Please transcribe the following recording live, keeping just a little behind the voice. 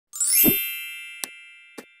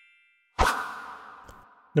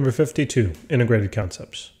Number 52, integrated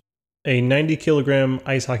concepts. A 90 kilogram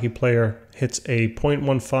ice hockey player hits a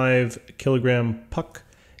 0.15 kilogram puck,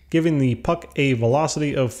 giving the puck a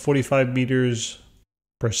velocity of 45 meters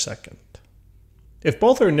per second. If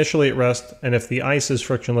both are initially at rest and if the ice is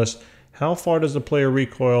frictionless, how far does the player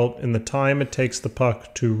recoil in the time it takes the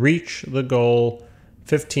puck to reach the goal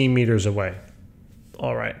 15 meters away?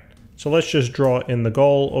 All right, so let's just draw in the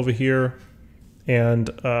goal over here. And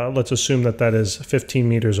let's assume that that is 15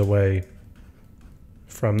 meters away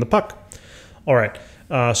from the puck. All right,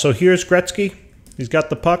 so here's Gretzky. He's got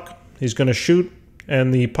the puck. He's going to shoot,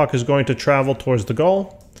 and the puck is going to travel towards the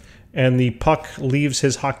goal. And the puck leaves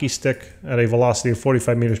his hockey stick at a velocity of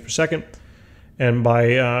 45 meters per second. And by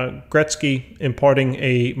Gretzky imparting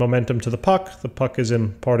a momentum to the puck is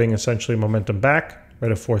imparting essentially momentum back,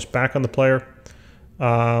 right, a force back on the player.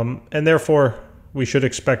 And therefore, we should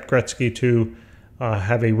expect Gretzky to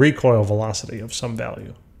have a recoil velocity of some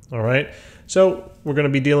value. All right, so we're going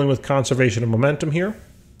to be dealing with conservation of momentum here.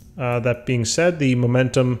 That being said, the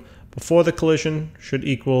momentum before the collision should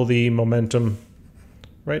equal the momentum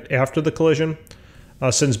right after the collision.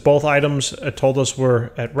 Since both items told us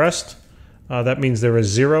were at rest, that means there is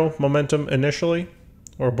zero momentum initially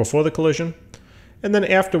or before the collision. And then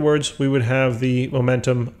afterwards, we would have the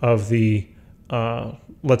momentum of the,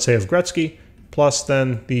 let's say of Gretzky, plus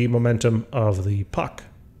then the momentum of the puck.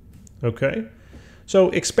 Okay, so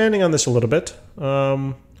expanding on this a little bit,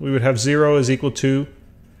 we would have 0 is equal to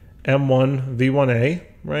m1 v1a,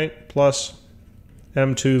 right, plus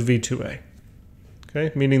m2 v2a.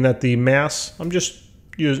 Okay, meaning that the mass, I'm just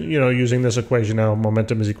using this equation now,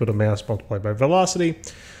 momentum is equal to mass multiplied by velocity.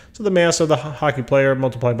 So the mass of the hockey player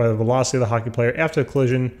multiplied by the velocity of the hockey player after the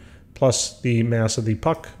collision plus the mass of the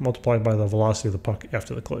puck multiplied by the velocity of the puck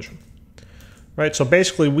after the collision. Right, so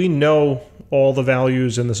basically we know all the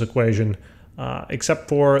values in this equation except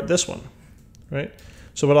for this one, right?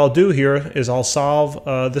 So what I'll do here is I'll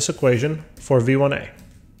solve this equation for V1A.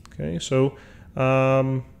 Okay, so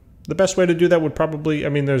the best way to do that would probably,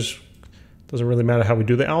 doesn't really matter how we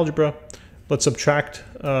do the algebra. Let's subtract,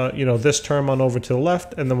 this term on over to the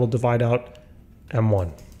left, and then we'll divide out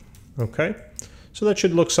M1. Okay, so that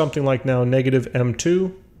should look something like now negative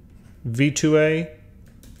M2 V2A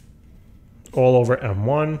all over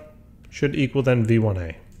M1 should equal then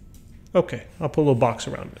V1A. Okay, I'll put a little box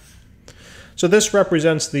around it. So this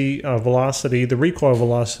represents the velocity, the recoil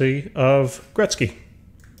velocity of Gretzky.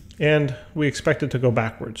 And we expect it to go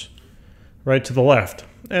backwards, right, to the left.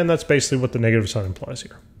 And that's basically what the negative sign implies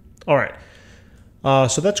here. All right,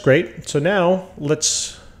 so that's great. So now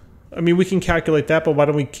we can calculate that, but why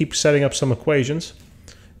don't we keep setting up some equations?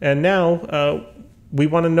 And now we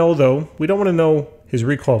want to know, though, we don't want to know his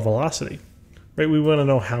recoil velocity. Right, we want to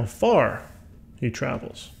know how far he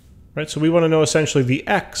travels, right? So we want to know essentially the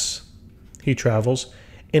x he travels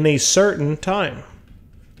in a certain time,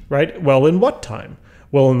 right? Well, in what time?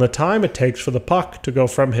 Well, in the time it takes for the puck to go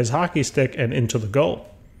from his hockey stick and into the goal.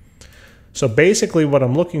 So basically what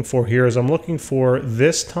I'm looking for here is I'm looking for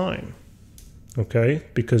this time, okay?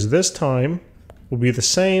 Because this time will be the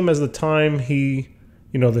same as the time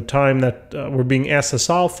the time that we're being asked to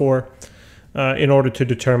solve for in order to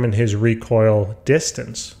determine his recoil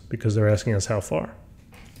distance, because they're asking us how far.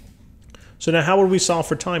 So now how would we solve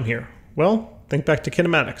for time here? Well, think back to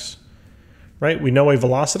kinematics, right? We know a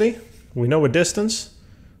velocity, we know a distance,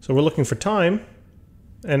 so we're looking for time,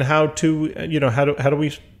 and how do we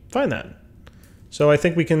find that? So I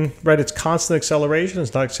think we can write its constant acceleration,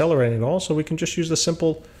 it's not accelerating at all, so we can just use the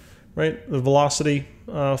simple, right, the velocity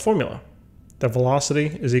formula. The velocity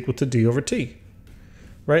is equal to d over t.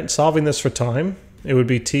 Right, solving this for time, it would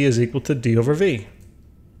be t is equal to d over v.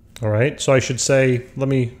 All right, so I should say,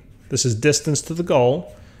 this is distance to the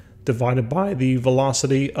goal divided by the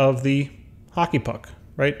velocity of the hockey puck,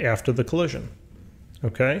 right, after the collision.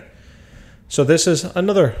 Okay, so this is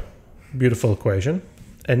another beautiful equation.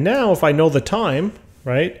 And now if I know the time,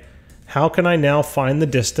 right, how can I now find the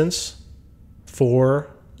distance for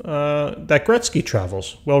that Gretzky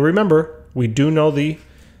travels? Well, remember, we do know the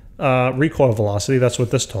recoil velocity, that's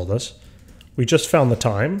what this told us. We just found the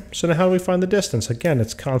time, so now how do we find the distance? Again,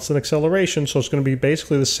 it's constant acceleration, so it's going to be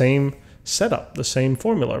basically the same setup, the same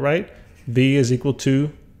formula, right? V is equal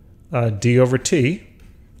to d over t.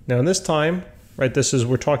 Now in this time, right,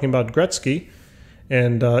 we're talking about Gretzky,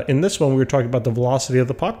 and in this one we were talking about the velocity of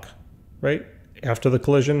the puck, right? After the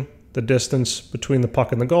collision, the distance between the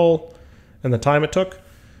puck and the goal, and the time it took.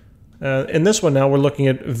 In this one now we're looking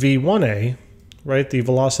at V1A, right, the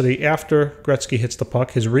velocity after Gretzky hits the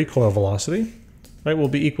puck, his recoil velocity, right, will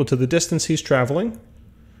be equal to the distance he's traveling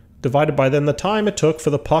divided by then the time it took for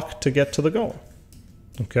the puck to get to the goal.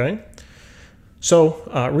 Okay.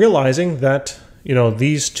 So realizing that, you know,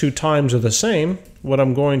 these two times are the same, what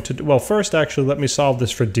I'm going to do, well, first actually let me solve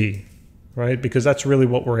this for D, right? Because that's really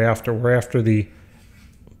what we're after. We're after the,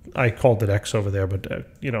 I called it X over there, but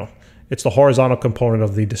you know, it's the horizontal component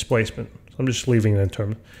of the displacement. So I'm just leaving it in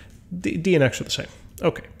terms. D and X are the same.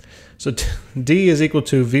 Okay, so D is equal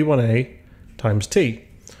to V1A times T.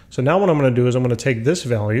 So now what I'm going to do is I'm going to take this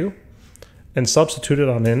value and substitute it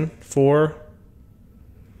on in for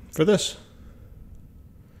this.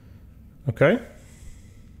 Okay?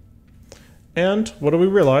 And what do we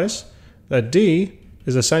realize? That D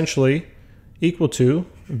is essentially equal to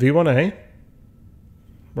V1A,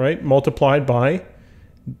 right, multiplied by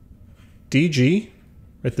dg,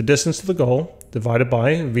 right, the distance to the goal, divided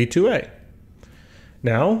by V2A.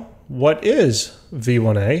 Now, what is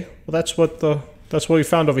V1A? Well, that's what we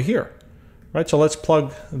found over here, right? So let's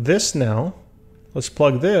plug this now. Let's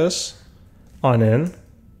plug this on in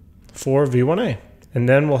for V1A, and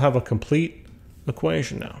then we'll have a complete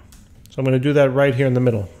equation now. So I'm going to do that right here in the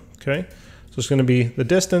middle, okay? So it's going to be, the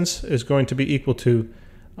distance is going to be equal to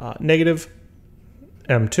negative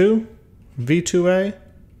M2 V2A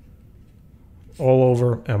all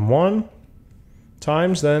over M1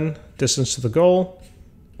 times then distance to the goal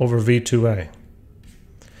over V2A.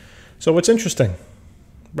 So what's interesting,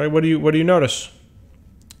 right? What do you notice?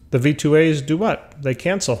 The V2As do what? They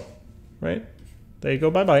cancel, right? They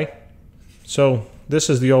go bye-bye. So this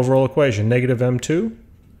is the overall equation, negative M2,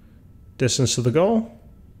 distance to the goal,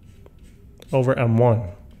 over M1.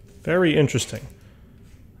 Very interesting,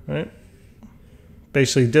 right?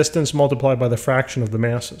 Basically distance multiplied by the fraction of the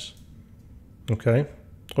masses, okay?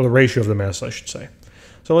 Or the ratio of the mass, I should say.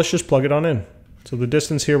 So let's just plug it on in. So the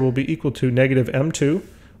distance here will be equal to negative M2,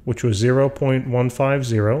 which was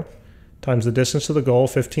 0.150, times the distance to the goal,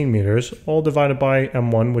 15 meters, all divided by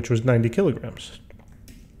M1, which was 90 kilograms.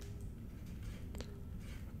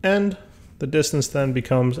 And the distance then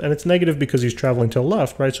becomes, and it's negative because he's traveling to the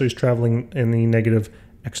left, right? So he's traveling in the negative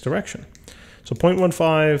x direction. So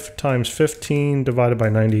 0.15 times 15 divided by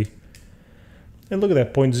 90. And look at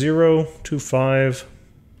that, 0.025.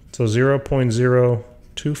 So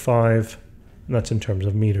 0.025, and that's in terms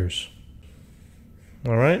of meters.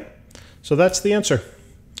 All right, so that's the answer.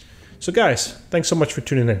 So guys, thanks so much for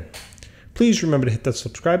tuning in. Please remember to hit that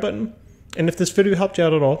subscribe button. And if this video helped you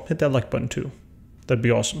out at all, hit that like button too. That'd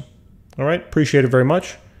be awesome. All right, appreciate it very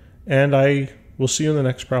much. And I will see you in the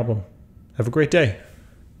next problem. Have a great day.